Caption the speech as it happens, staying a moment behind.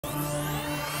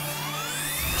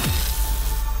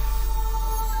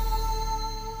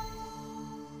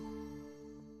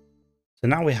So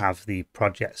now we have the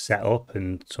project set up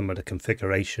and some of the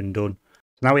configuration done.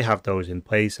 So now we have those in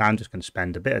place. I'm just going to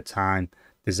spend a bit of time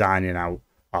designing out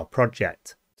our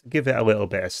project to give it a little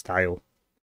bit of style.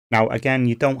 Now, again,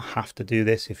 you don't have to do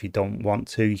this if you don't want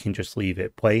to. You can just leave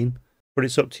it plain, but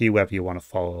it's up to you whether you want to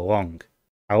follow along.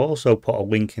 I'll also put a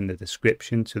link in the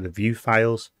description to the view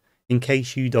files in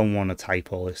case you don't want to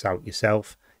type all this out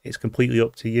yourself. It's completely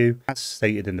up to you. As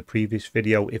stated in the previous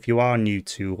video, if you are new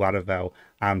to Laravel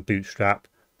and Bootstrap,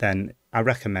 then I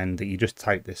recommend that you just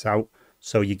type this out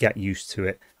so you get used to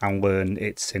it and learn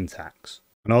its syntax.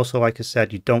 And also, like I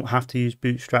said, you don't have to use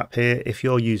Bootstrap here. If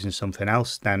you're using something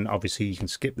else, then obviously you can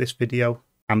skip this video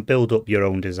and build up your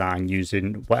own design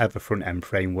using whatever front-end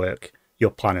framework you're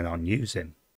planning on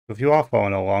using. If you are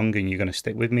following along and you're going to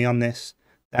stick with me on this,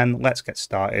 then let's get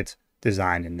started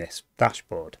designing this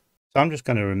dashboard. So I'm just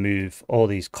going to remove all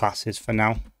these classes for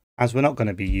now, as we're not going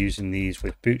to be using these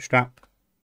with Bootstrap.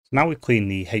 So now we've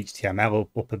cleaned the HTML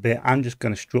up a bit, I'm just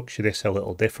going to structure this a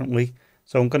little differently.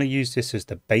 So I'm going to use this as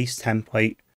the base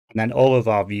template, and then all of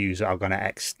our views are going to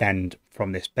extend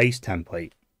from this base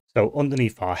template. So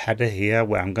underneath our header here,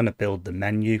 where I'm going to build the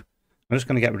menu, I'm just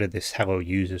going to get rid of this hello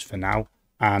users for now,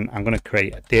 and I'm going to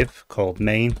create a div called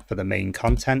main for the main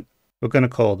content. We're going to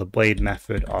call the blade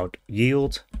method of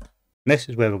yield. And this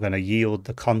is where we're going to yield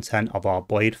the content of our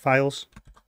blade files.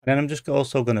 And then I'm just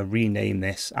also going to rename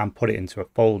this and put it into a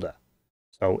folder.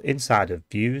 So inside of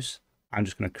views, I'm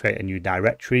just going to create a new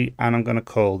directory and I'm going to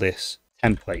call this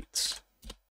templates.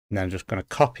 And then I'm just going to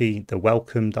copy the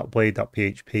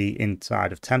welcome.blade.php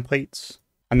inside of templates.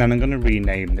 And then I'm going to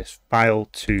rename this file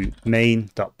to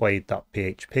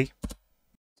main.blade.php.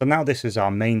 So now this is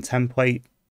our main template.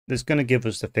 That's going to give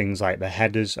us the things like the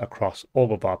headers across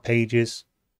all of our pages.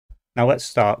 Now let's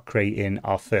start creating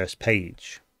our first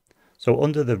page. So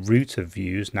under the root of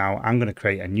views, now I'm going to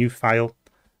create a new file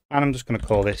and I'm just going to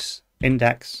call this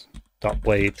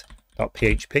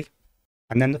index.blade.php.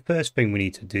 And then the first thing we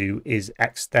need to do is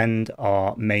extend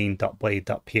our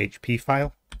main.blade.php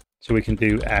file. So we can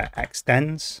do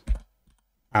extends,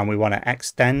 and we want to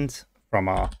extend from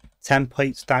our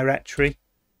templates directory,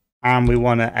 and we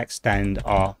want to extend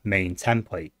our main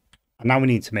template. And now we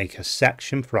need to make a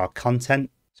section for our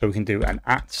content. So we can do an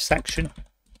at section,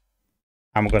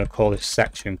 and we're going to call this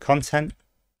section content.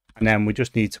 And then we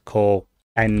just need to call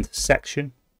end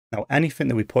section. Now anything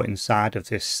that we put inside of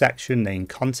this section named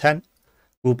content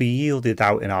will be yielded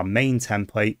out in our main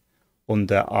template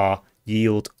under our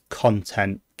yield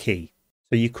content key.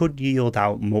 So you could yield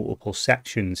out multiple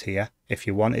sections here if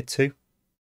you wanted to.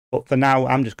 But for now,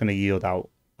 I'm just going to yield out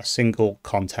a single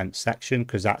content section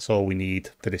because that's all we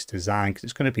need for this design, because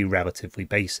it's going to be relatively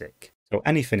basic. So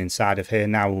anything inside of here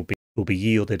now will be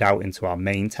yielded out into our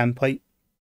main template.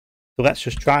 So let's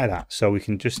just try that. So we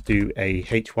can just do a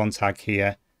h1 tag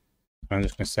here. I'm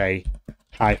just going to say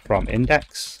hi from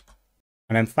index.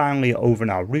 And then finally over in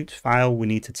our root file, we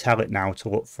need to tell it now to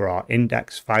look for our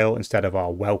index file instead of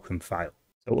our welcome file.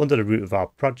 So under the root of our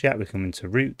project, we come into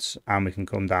roots and we can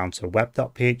come down to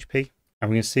web.php.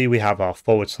 And we can see we have our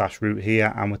 /root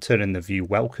here and we're turning the view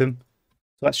welcome.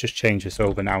 So let's just change this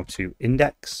over now to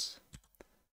index.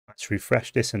 Let's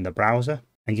refresh this in the browser.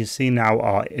 And you can see now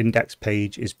our index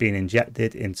page is being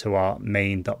injected into our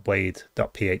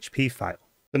main.blade.php file.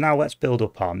 So now let's build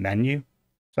up our menu.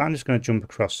 So I'm just going to jump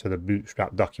across to the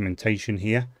Bootstrap documentation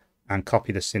here and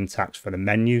copy the syntax for the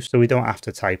menu so we don't have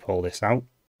to type all this out.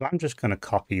 So I'm just going to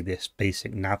copy this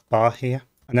basic navbar here.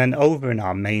 And then over in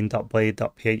our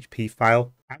main.blade.php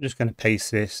file, I'm just going to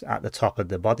paste this at the top of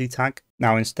the body tag.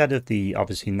 Now instead of the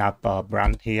obviously navbar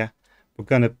brand here, we're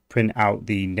going to print out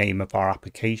the name of our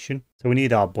application. So we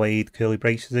need our blade curly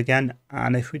braces again.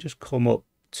 And if we just come up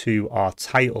to our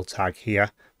title tag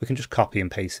here, we can just copy and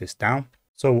paste this down.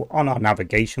 So on our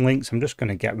navigation links, I'm just going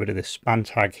to get rid of this span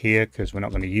tag here because we're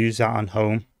not going to use that on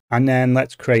home. And then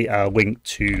let's create a link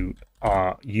to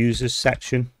our users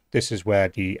section. This is where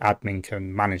the admin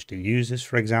can manage the users,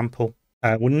 for example.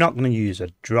 We're not going to use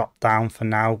a drop down for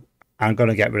now. I'm going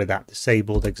to get rid of that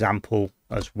disabled example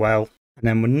as well. And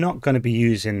then we're not going to be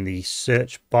using the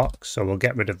search box, so we'll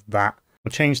get rid of that.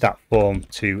 We'll change that form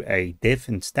to a div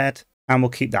instead, and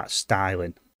we'll keep that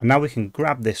styling. And now we can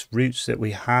grab this roots that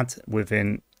we had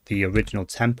within the original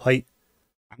template,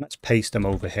 and let's paste them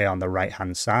over here on the right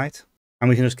hand side. And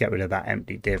we can just get rid of that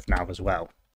empty div now as well.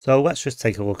 So let's just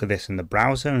take a look at this in the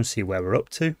browser and see where we're up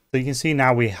to. So you can see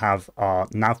now we have our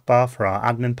navbar for our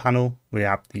admin panel. We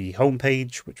have the home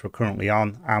page, which we're currently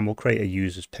on, and we'll create a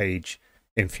users page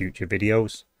in future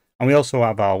videos. And we also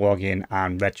have our login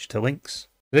and register links.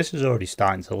 This is already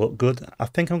starting to look good. I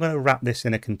think I'm going to wrap this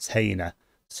in a container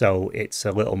so it's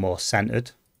a little more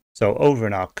centered. So over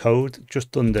in our code,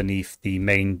 just underneath the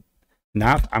main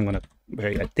nav, I'm going to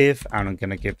create a div and I'm going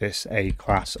to give this a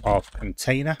class of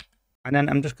container. And then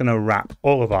I'm just going to wrap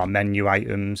all of our menu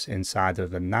items inside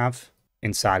of the nav,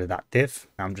 inside of that div.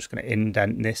 I'm just going to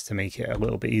indent this to make it a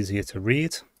little bit easier to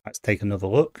read. Let's take another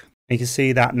look. You can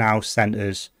see that now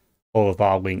centers all of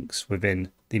our links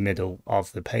within the middle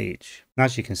of the page. And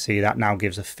as you can see, that now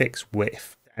gives a fixed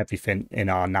width to everything in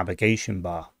our navigation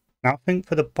bar. Now I think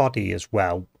for the body as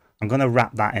well, I'm going to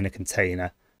wrap that in a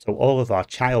container. So all of our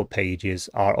child pages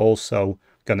are also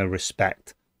going to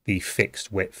respect the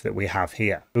fixed width that we have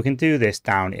here. We can do this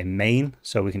down in main.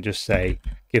 So we can just say,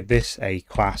 give this a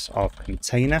class of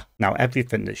container. Now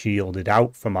everything that's yielded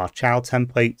out from our child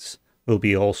templates will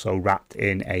be also wrapped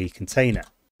in a container.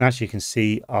 And as you can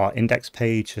see, our index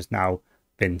page has now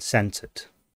been centered.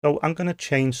 So I'm going to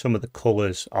change some of the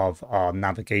colors of our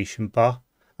navigation bar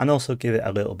and also give it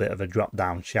a little bit of a drop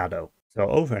down shadow. So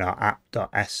over in our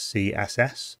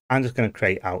app.scss, I'm just going to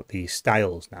create out these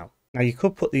styles now. Now you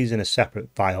could put these in a separate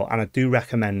file, and I do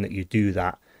recommend that you do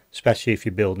that, especially if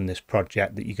you're building this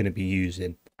project that you're going to be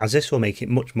using, as this will make it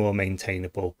much more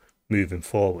maintainable moving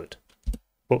forward.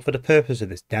 But for the purpose of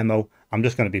this demo, I'm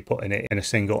just going to be putting it in a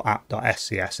single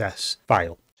app.scss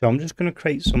file. So I'm just going to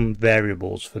create some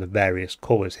variables for the various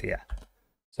colors here.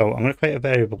 So I'm going to create a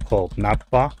variable called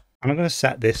navbar, and I'm going to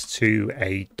set this to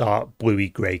a dark bluey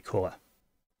gray color.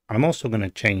 And I'm also going to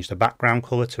change the background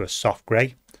color to a soft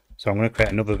gray. So I'm going to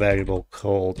create another variable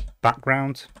called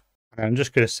background, and I'm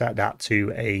just going to set that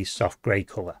to a soft gray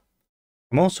color.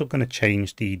 I'm also going to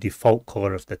change the default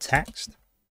color of the text.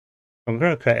 I'm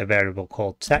going to create a variable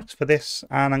called text for this,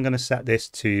 and I'm going to set this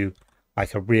to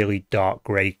like a really dark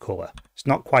gray color. It's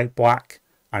not quite black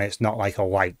and it's not like a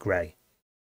light gray.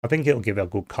 I think it'll give a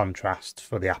good contrast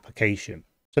for the application.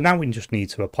 So now we just need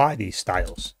to apply these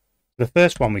styles. The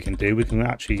first one we can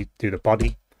actually do the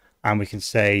body, and we can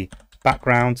say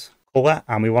background color,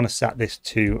 and we want to set this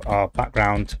to our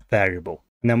background variable.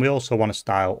 And then we also want to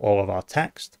style all of our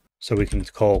text. So we can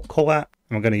call color,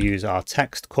 and we're going to use our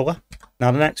text color.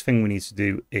 Now the next thing we need to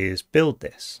do is build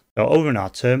this. So over in our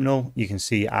terminal, you can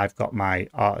see I've got my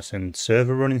artisan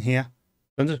server running here.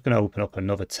 So I'm just going to open up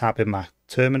another tab in my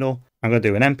terminal. I'm going to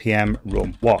do an npm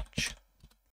run watch.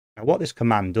 Now what this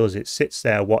command does, it sits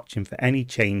there watching for any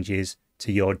changes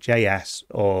to your JS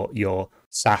or your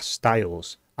SASS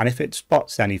styles. And if it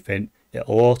spots anything, it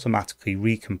will automatically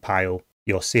recompile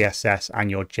your CSS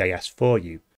and your JS for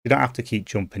you. You don't have to keep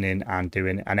jumping in and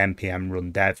doing an npm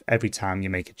run dev every time you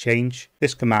make a change.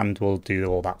 This command will do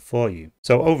all that for you.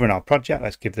 So over in our project,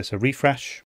 let's give this a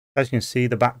refresh. As you can see,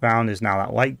 the background is now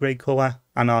that light grey color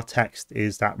and our text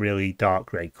is that really dark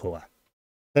grey color.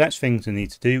 The next thing we need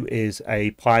to do is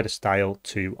apply the style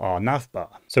to our navbar.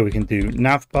 So we can do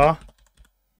navbar,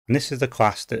 and this is the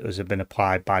class that has been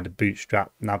applied by the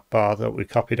Bootstrap navbar that we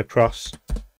copied across.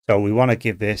 So we want to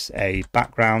give this a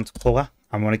background color.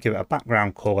 I'm going to give it a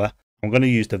background color. I'm going to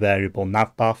use the variable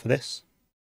navbar for this.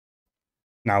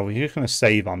 Now we're just going to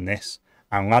save on this,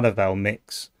 and Laravel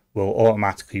mix will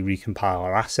automatically recompile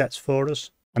our assets for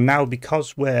us. And now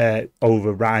because we're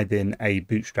overriding a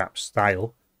Bootstrap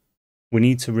style, we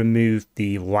need to remove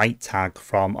the light tag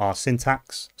from our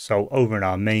syntax. So over in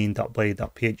our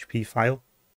main.blade.php file,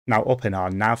 now up in our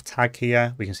nav tag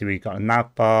here, we can see we've got a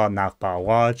navbar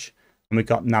large, and we've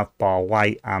got navbar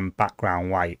white and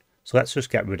background white. So let's just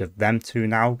get rid of them two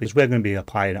now, because we're going to be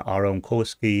applying our own color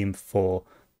scheme for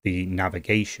the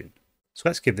navigation. So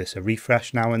let's give this a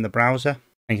refresh now in the browser.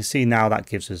 And you can see now that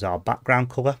gives us our background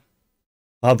color.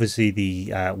 Obviously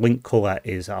the link color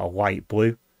is our light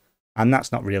blue, and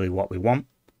that's not really what we want.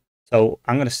 So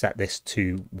I'm going to set this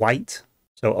to white.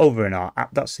 So over in our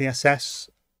app.css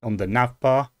under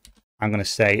navbar, I'm going to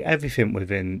say everything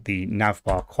within the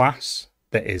navbar class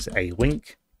that is a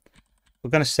link. We're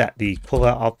going to set the color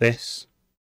of this,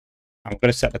 and we're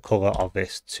going to set the color of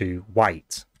this to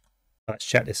white. Let's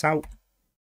check this out.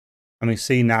 And we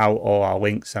see now all our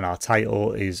links and our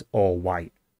title is all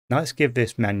white. Now let's give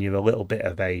this menu a little bit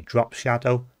of a drop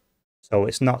shadow, so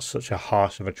it's not such a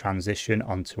harsh of a transition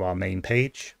onto our main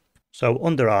page. So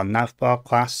under our navbar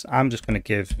class, I'm just going to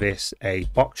give this a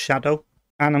box shadow,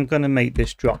 and I'm going to make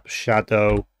this drop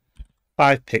shadow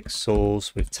 5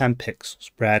 pixels with 10 pixel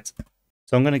spread.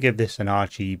 So I'm going to give this an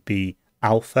RGB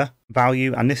alpha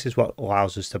value, and this is what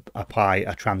allows us to apply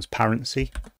a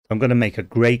transparency. I'm going to make a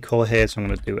grey color here, so I'm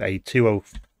going to do a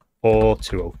 204,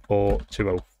 204,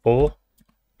 204.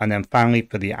 And then finally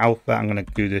for the alpha, I'm going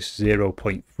to do this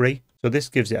 0.3. So this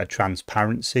gives it a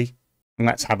transparency. And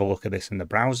let's have a look at this in the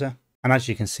browser. And as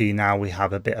you can see now, we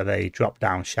have a bit of a drop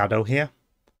down shadow here.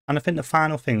 And I think the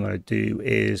final thing I'm going to do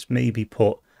is maybe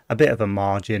put a bit of a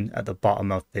margin at the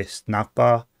bottom of this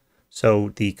navbar,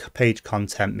 so the page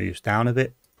content moves down a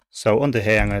bit. So under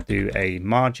here, I'm going to do a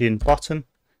margin bottom.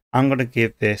 I'm going to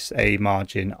give this a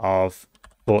margin of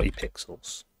 40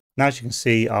 pixels. Now, as you can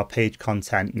see, our page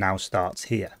content now starts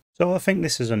here. So I think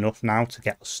this is enough now to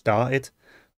get us started.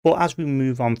 But as we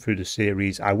move on through the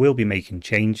series, I will be making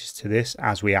changes to this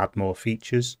as we add more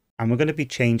features. And we're going to be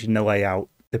changing the layout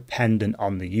dependent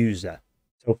on the user.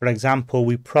 So for example,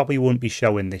 we probably wouldn't be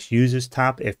showing this users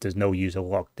tab if there's no user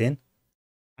logged in.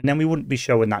 And then we wouldn't be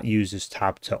showing that users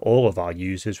tab to all of our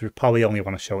users. We probably only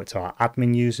want to show it to our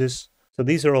admin users. So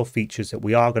these are all features that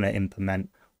we are going to implement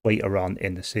later on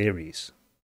in the series.